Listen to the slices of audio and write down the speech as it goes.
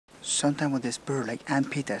sometimes with this bird like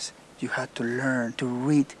Antpittas, you have to learn to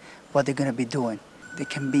read what they're gonna be doing. They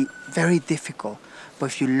can be very difficult, but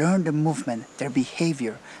if you learn the movement, their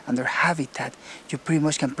behavior, and their habitat, you pretty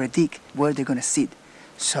much can predict where they're gonna sit.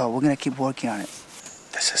 So we're gonna keep working on it.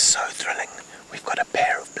 This is so thrilling. We've got a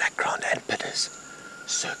pair of black-crowned Antpittas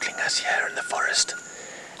circling us here in the forest.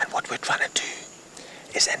 And what we're trying to do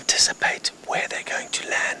is anticipate where they're going to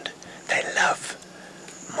land. They love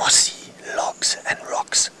mossy logs and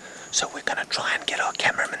rocks. So we're going to try and get our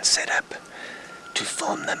cameraman set up to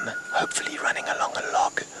film them, hopefully running along a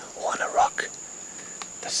log or on a rock.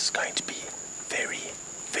 This is going to be very,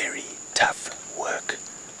 very tough work,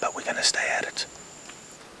 but we're going to stay at it.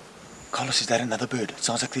 Carlos, is that another bird? It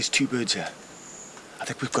sounds like there's two birds here. I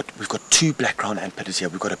think we've got two black-crowned Antpittas here.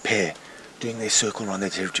 We've got a pair doing their circle around their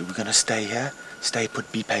territory. We're going to stay here, stay put,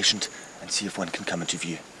 be patient, and see if one can come into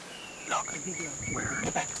view. Log. Where? In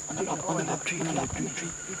the back. On the log. On the log tree. On the log tree.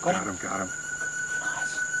 Got him. Nice.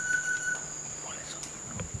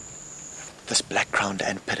 This black-crowned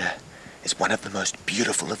Antpitta is one of the most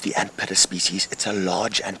beautiful of the Antpitta species. It's a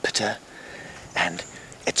large Antpitta, and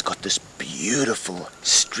it's got this beautiful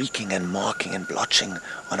streaking and marking and blotching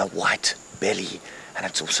on a white belly, and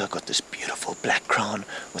it's also got this beautiful black crown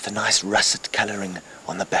with a nice russet coloring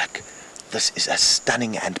on the back. This is a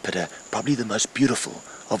stunning Antpitta, probably the most beautiful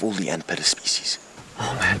of all the Antpitta species.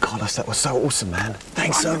 Oh man, Carlos, that was so awesome, man.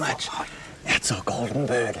 Thanks so much. That's our golden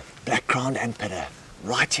bird, black-crowned Antpitta,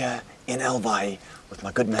 right here in El Valle with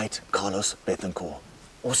my good mate, Carlos Bethencourt.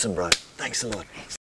 Awesome, bro. Thanks a lot.